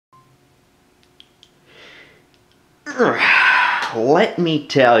Let me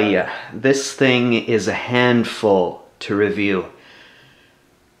tell you, this thing is a handful to review.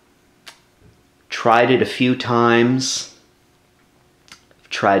 Tried it a few times.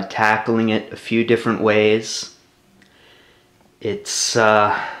 Tried tackling it a few different ways. It's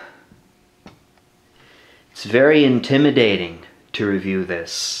very intimidating to review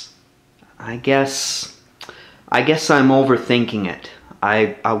this. I guess I'm overthinking it.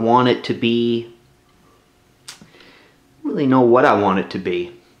 I want it to be, I don't really know what I want it to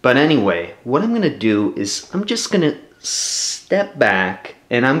be. But anyway, what I'm going to do is I'm just going to step back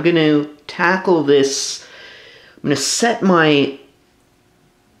and I'm going to tackle this. I'm going to set my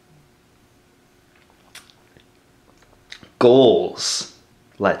goals,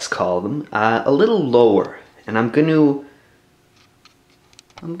 let's call them, a little lower. And I'm going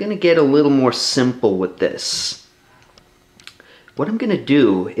to get a little more simple with this. What I'm going to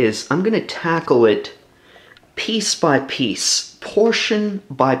do is I'm going to tackle it piece by piece, portion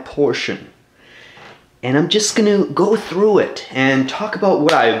by portion. And I'm just going to go through it and talk about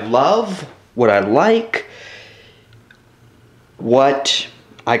what I love, what I like, what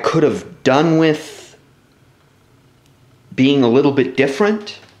I could have done with being a little bit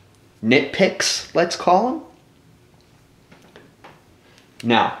different, nitpicks, let's call them.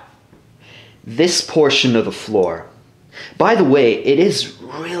 Now, this portion of the floor. By the way, it is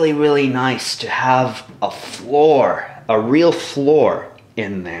really, really nice to have a floor, a real floor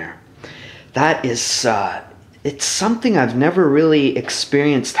in there. That is, it's something I've never really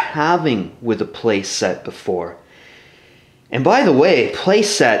experienced having with a playset before. And by the way,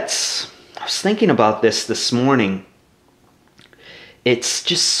 playsets, I was thinking about this morning. It's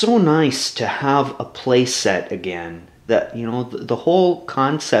just so nice to have a playset again. That, you know, the whole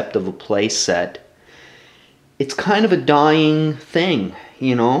concept of a playset, it's kind of a dying thing,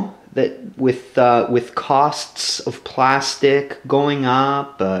 you know, that with costs of plastic going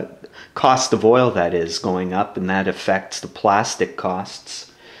up, cost of oil, that is, going up, and that affects the plastic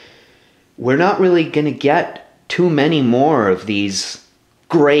costs. We're not really going to get too many more of these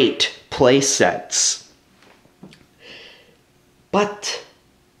great playsets. But,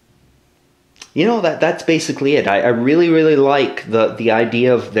 you know, that's basically it. I really, really like the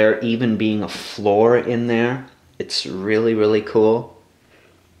idea of there even being a floor in there. It's really, really cool.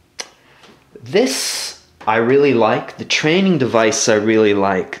 This I really like. The training device I really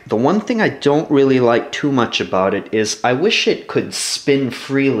like. The one thing I don't really like too much about it is I wish it could spin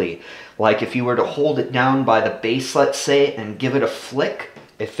freely. Like if you were to hold it down by the base, let's say, and give it a flick,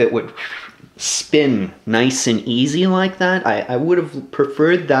 if it would spin nice and easy like that. I would have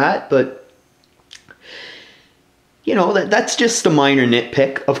preferred that, but you know, that's just a minor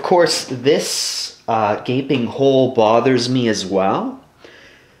nitpick. Of course, this gaping hole bothers me as well.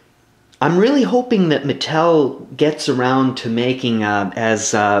 I'm really hoping that Mattel gets around to making, as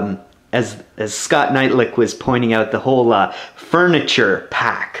Scott Knightlick was pointing out, the whole furniture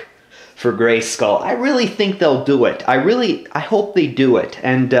pack for Grayskull. I really think they'll do it. I hope they do it.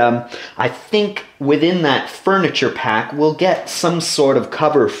 And I think within that furniture pack, we'll get some sort of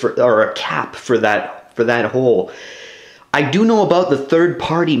cover or a cap for that hole. I do know about the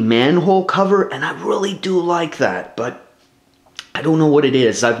third-party manhole cover, and I really do like that, but I don't know what it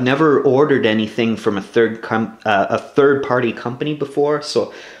is. I've never ordered anything from a third-party company before,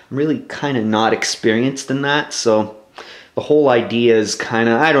 so I'm really kind of not experienced in that. So the whole idea is kind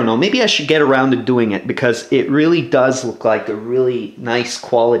of, I don't know, maybe I should get around to doing it because it really does look like a really nice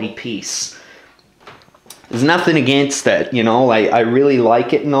quality piece. There's nothing against that, you know, I really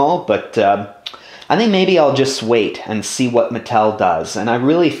like it and all, but I think maybe I'll just wait and see what Mattel does. And I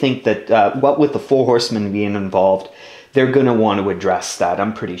really think that what with the Four Horsemen being involved, they're going to want to address that,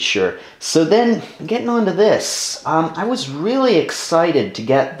 I'm pretty sure. So then, getting on to this, I was really excited to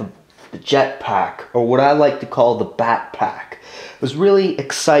get the jetpack, or what I like to call the bat pack. I was really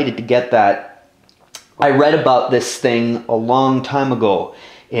excited to get that. I read about this thing a long time ago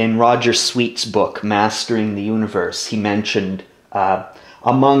in Roger Sweet's book, Mastering the Universe. He mentioned,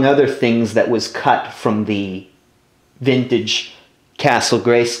 among other things that was cut from the vintage Castle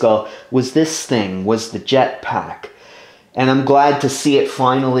Grayskull, was this thing, was the jetpack. And I'm glad to see it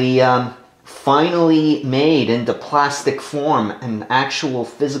finally made into plastic form, an actual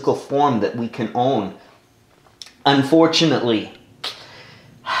physical form that we can own. Unfortunately,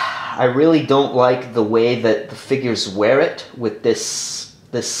 I really don't like the way that the figures wear it with this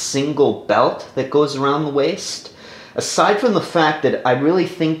single belt that goes around the waist. Aside from the fact that I really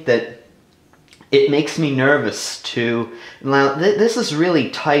think that it makes me nervous to... Now, this is really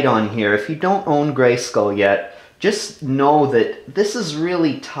tight on here. If you don't own Grayskull yet, just know that this is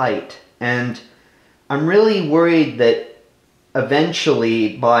really tight, and I'm really worried that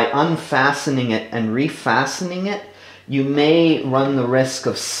eventually, by unfastening it and refastening it, you may run the risk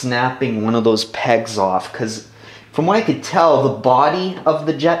of snapping one of those pegs off, because from what I could tell, the body of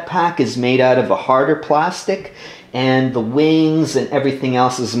the jetpack is made out of a harder plastic, and the wings and everything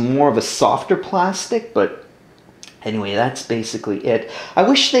else is more of a softer plastic. But anyway, that's basically it. I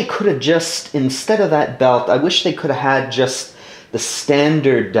wish they could have just, instead of that belt, I wish they could have had just the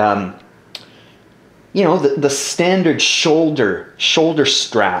standard, you know, the standard shoulder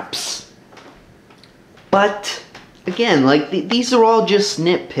straps. But again, like, these are all just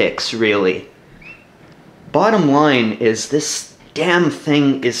nitpicks, really. Bottom line is, this damn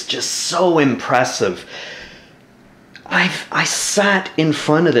thing is just so impressive. I sat in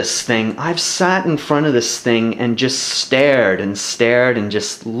front of this thing. I've sat in front of this thing and just stared and stared and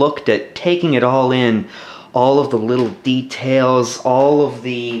just looked at, taking it all in, all of the little details, all of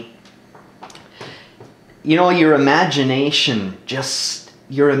the, you know, your imagination can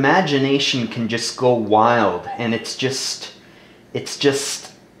just go wild, and it's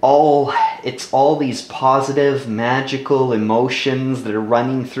all these positive, magical emotions that are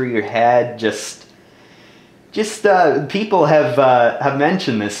running through your head. People have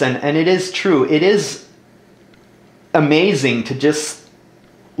mentioned this, and it is true. It is amazing to just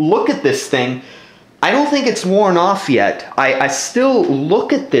look at this thing. I don't think it's worn off yet. I still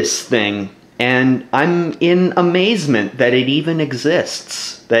look at this thing, and I'm in amazement that it even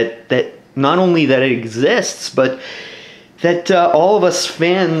exists. That not only that it exists, but that all of us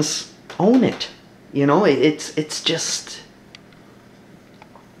fans own it. You know, it's just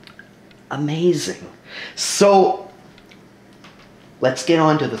amazing. So let's get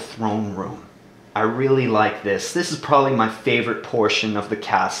on to the throne room. I really like this. This is probably my favorite portion of the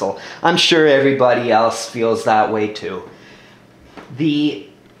castle. I'm sure everybody else feels that way too. The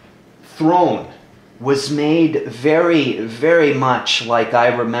throne was made very, very much like I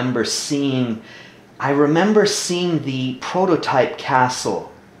remember seeing the prototype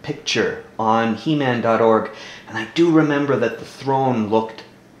castle picture on He-Man.org, and I do remember that the throne looked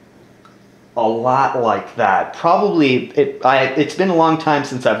a lot like that. Probably, it's been a long time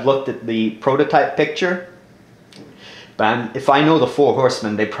since I've looked at the prototype picture, but if I know the Four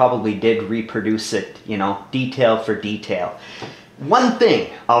Horsemen, they probably did reproduce it, you know, detail for detail. One thing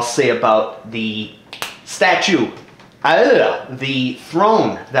I'll say about the statue, the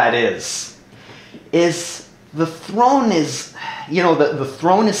throne, that is the throne is, you know, the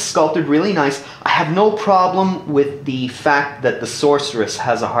throne is sculpted really nice. I have no problem with the fact that the sorceress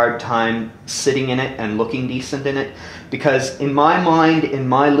has a hard time sitting in it and looking decent in it, because in my mind, in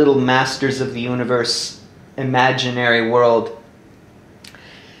my little Masters of the Universe imaginary world,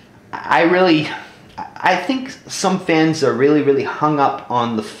 I think some fans are really, really hung up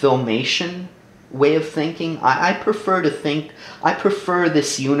on the Filmation way of thinking. I prefer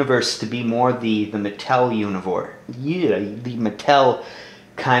this universe to be more the Mattel universe. Yeah, the Mattel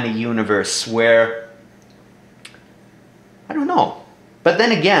kind of universe where, I don't know. But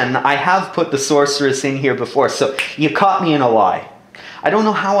then again, I have put the sorceress in here before, so you caught me in a lie. I don't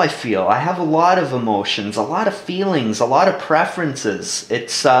know how I feel. I have a lot of emotions, a lot of feelings, a lot of preferences.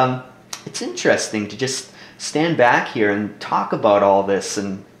 It's interesting to just stand back here and talk about all this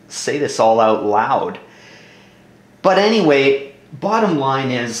and say this all out loud. But anyway, bottom line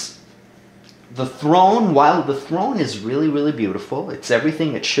is, the throne, while the throne is really, really beautiful, it's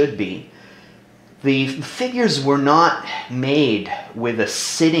everything it should be, the figures were not made with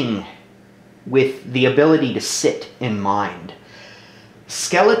the ability to sit in mind.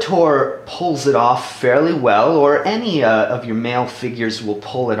 Skeletor pulls it off fairly well, or any of your male figures will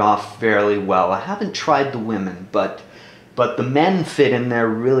pull it off fairly well. I haven't tried the women, but the men fit in there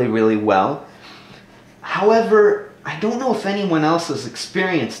really, really well. However, I don't know if anyone else has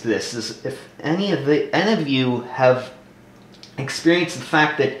experienced this, if any of you have experienced the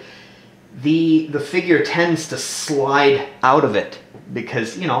fact that the figure tends to slide out of it,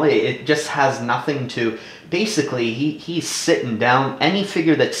 because, you know, it just has nothing to, basically he's sitting down. Any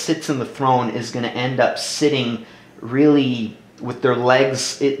figure that sits in the throne is going to end up sitting really with their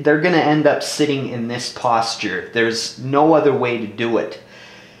legs, they're going to end up sitting in this posture. There's no other way to do it.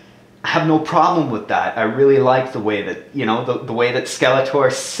 I have no problem with that. I really like the way that, you know, the way that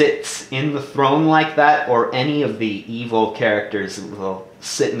Skeletor sits in the throne like that, or any of the evil characters will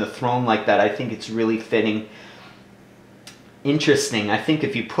sit in the throne like that. I think it's really fitting. Interesting. I think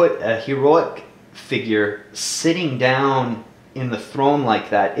if you put a heroic figure sitting down in the throne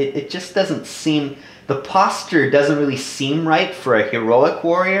like that, it just doesn't seem, the posture doesn't really seem right for a heroic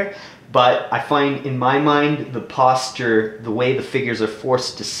warrior. But I find, in my mind, the posture, the way the figures are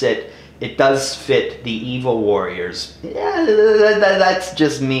forced to sit, it does fit the evil warriors. Yeah, that's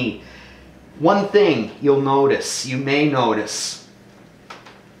just me. One thing you'll notice, you may notice,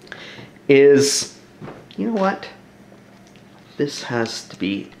 is, you know what? This has to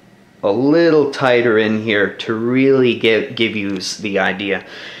be a little tighter in here to really give you the idea.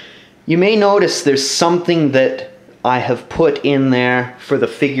 You may notice there's something that I have put in there for the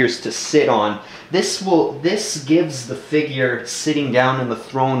figures to sit on. This gives the figure sitting down in the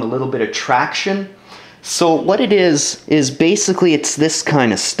throne a little bit of traction. So what it is basically it's this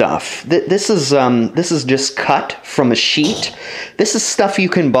kind of stuff. This is just cut from a sheet. This is stuff you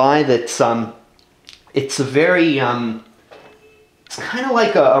can buy that's it's a very it's kind of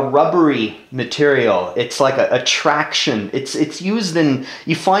like a rubbery material. It's like a traction. It's used in,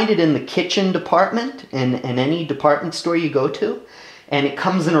 you find it in the kitchen department in any department store you go to, and it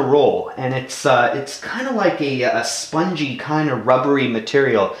comes in a roll, and it's kind of like a spongy kind of rubbery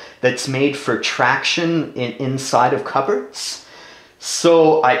material that's made for traction inside of cupboards.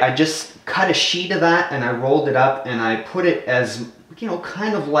 So I just cut a sheet of that and I rolled it up and I put it as, you know,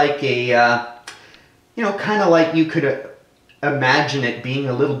 kind of like a, you know, kind of like you could imagine it being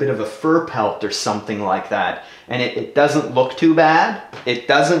a little bit of a fur pelt or something like that. And it doesn't look too bad. It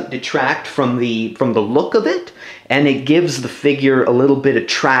doesn't detract from the look of it, and it gives the figure a little bit of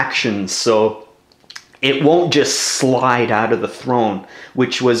traction, so it won't just slide out of the throne,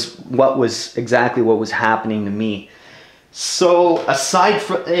 which was exactly what was happening to me. So aside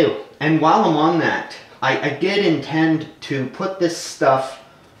from, and while I'm on that, I did intend to put this stuff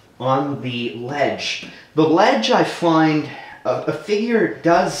on the ledge. The ledge, I find, a figure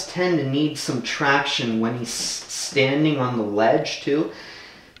does tend to need some traction when he's standing on the ledge too.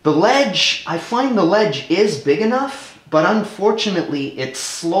 The ledge, I find the ledge is big enough, but unfortunately it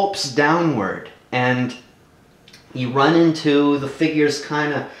slopes downward, and you run into the figures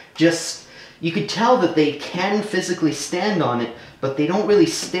kind of just, you could tell that they can physically stand on it, but they don't really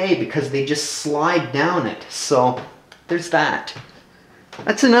stay because they just slide down it. So there's that.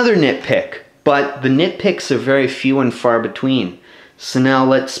 That's another nitpick. But the nitpicks are very few and far between. So now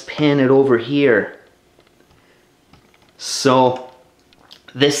let's pan it over here. So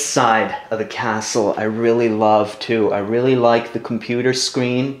this side of the castle I really love too. I really like the computer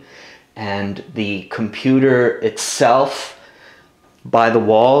screen and the computer itself by the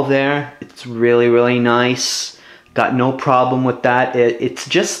wall there. It's really, really nice. Got no problem with that. It's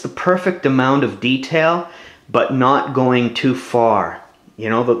just the perfect amount of detail, but not going too far. You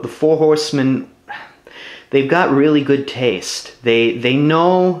know, the Four Horsemen, they've got really good taste. They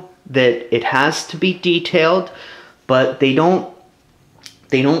know that it has to be detailed, but they don't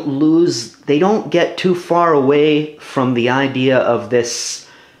get too far away from the idea of this.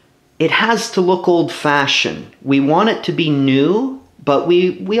 It has to look old-fashioned. We want it to be new, but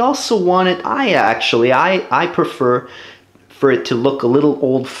we also want it, I prefer for it to look a little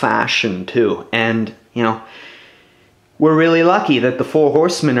old-fashioned too. And, you know, we're really lucky that the Four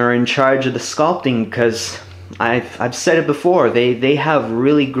Horsemen are in charge of the sculpting, because I've said it before, they have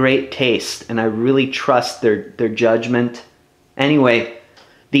really great taste, and I really trust their judgment. Anyway,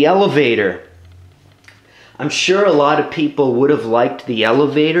 the elevator. I'm sure a lot of people would have liked the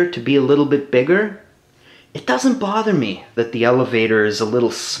elevator to be a little bit bigger. It doesn't bother me that the elevator is a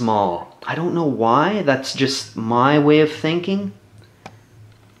little small. I don't know why, that's just my way of thinking.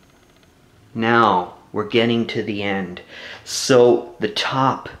 Now, we're getting to the end. So the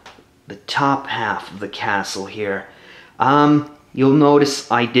top half of the castle here. You'll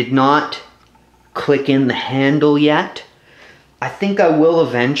notice I did not click in the handle yet. I think I will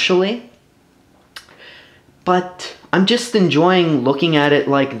eventually. But I'm just enjoying looking at it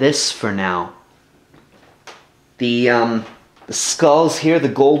like this for now. The skulls here, the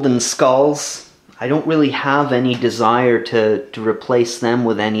golden skulls, I don't really have any desire to replace them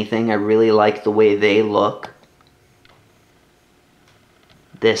with anything. I really like the way they look.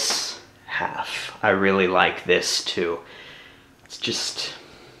 This half, I really like this too. It's just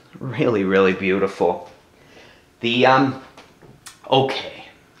really, really beautiful. Okay,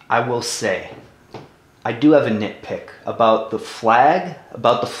 I will say, I do have a nitpick about the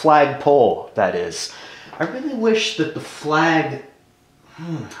flagpole, that is. I really wish that the flag,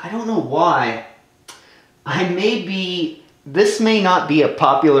 I don't know why, this may not be a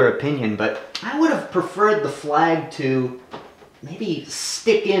popular opinion, but I would have preferred the flag to maybe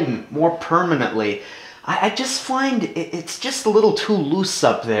stick in more permanently. I just find it's just a little too loose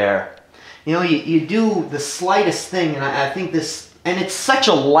up there. You know, you do the slightest thing, and I think this, and it's such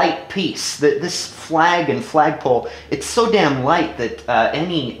a light piece, that this flag and flagpole, it's so damn light that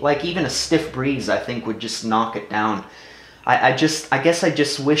even a stiff breeze, I think, would just knock it down. I guess I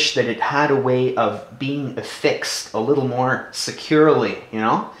just wish that it had a way of being affixed a little more securely, you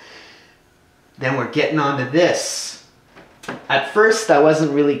know? Then we're getting onto this. At first I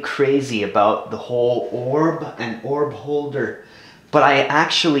wasn't really crazy about the whole orb and orb holder, but I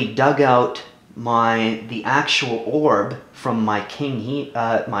actually dug out the actual orb from my King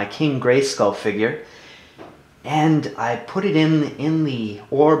Grayskull figure, and I put it in the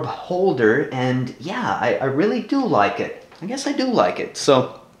orb holder, and yeah, I really do like it. I guess I do like it,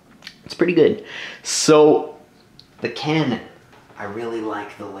 so it's pretty good. So the cannon, I really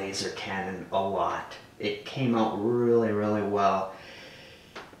like the laser cannon a lot. It came out really, really well.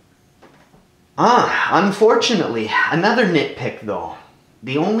 Unfortunately, another nitpick though.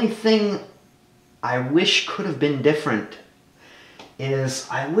 The only thing I wish could have been different is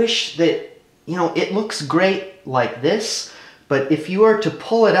I wish that, you know, it looks great like this, but if you are to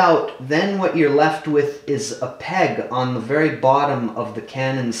pull it out, then what you're left with is a peg on the very bottom of the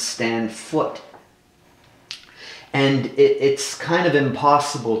cannon stand foot. And it's kind of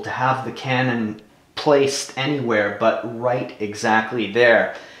impossible to have the cannon placed anywhere but right exactly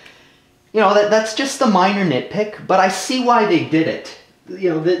there. You know, that's just a minor nitpick, but I see why they did it. You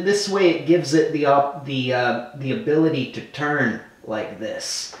know, this way it gives it the ability to turn like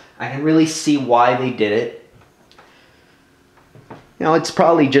this. I can really see why they did it. You know, it's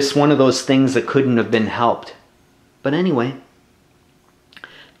probably just one of those things that couldn't have been helped. But anyway,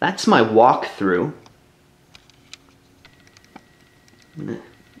 that's my walkthrough. I'm going to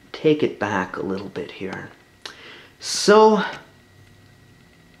take it back a little bit here. So,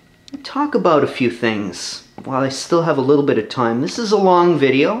 talk about a few things while I still have a little bit of time. This is a long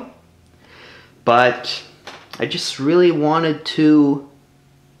video, but I just really wanted to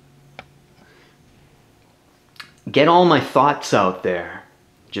get all my thoughts out there.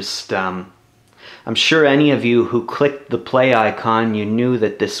 Just, I'm sure any of you who clicked the play icon, you knew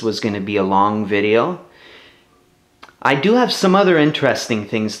that this was going to be a long video. I do have some other interesting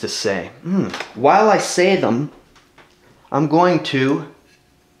things to say. While I say them, I'm going to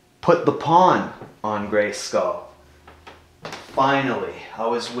put the pawn on Grayskull. Finally, I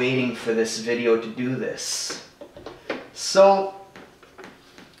was waiting for this video to do this. So,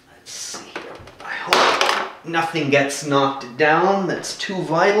 let's see here. I hope nothing gets knocked down that's too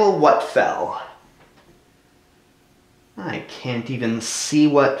vital. What fell? I can't even see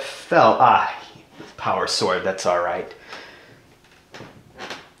what fell. Power sword, that's alright.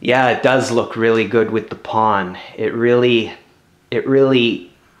 Yeah, it does look really good with the pawn. It really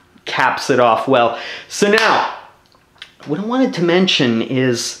caps it off well. So now, what I wanted to mention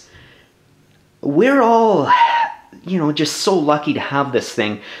is we're all, you know, just so lucky to have this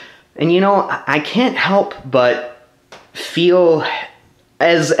thing. And you know, I can't help but feel,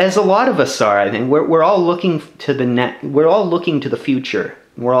 as a lot of us are, I think, we're all looking to the future.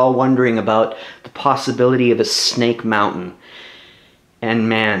 We're all wondering about the possibility of a Snake Mountain. And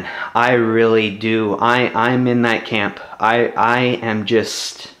man, I really do. I'm in that camp. I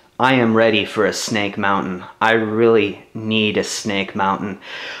am ready for a Snake Mountain. I really need a Snake Mountain.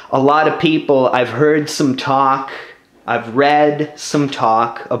 A lot of people, I've heard some talk, I've read some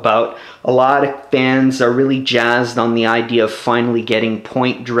talk about a lot of fans are really jazzed on the idea of finally getting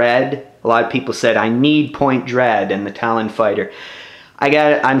Point Dread. A lot of people said, I need Point Dread and the Talon Fighter.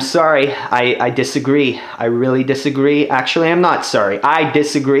 I'm sorry, I disagree. I really disagree. Actually, I'm not sorry. I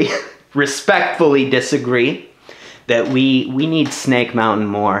disagree, respectfully disagree, that we need Snake Mountain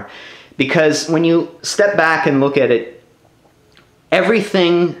more. Because when you step back and look at it,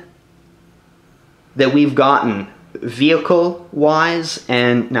 everything that we've gotten, vehicle-wise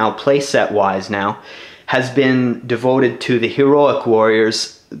and now playset-wise now, has been devoted to the heroic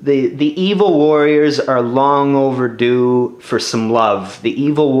warriors. The evil warriors are long overdue for some love. The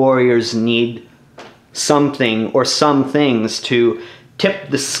evil warriors need something or some things to tip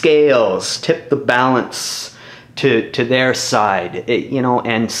the scales, tip the balance to their side. You know,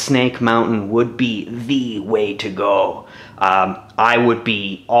 and Snake Mountain would be the way to go. I would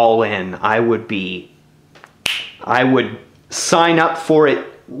be all in. I would sign up for it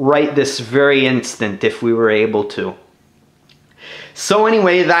right this very instant if we were able to. So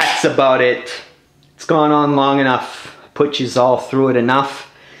anyway, that's about it. It's gone on long enough. Put yous all through it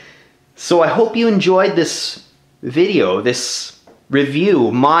enough. So I hope you enjoyed this video, this review,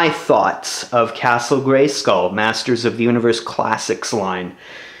 my thoughts of Castle Grayskull, Masters of the Universe Classics line.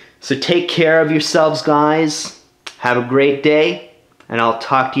 So take care of yourselves, guys. Have a great day, and I'll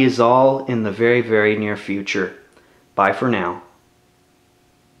talk to yous all in the very, very near future. Bye for now.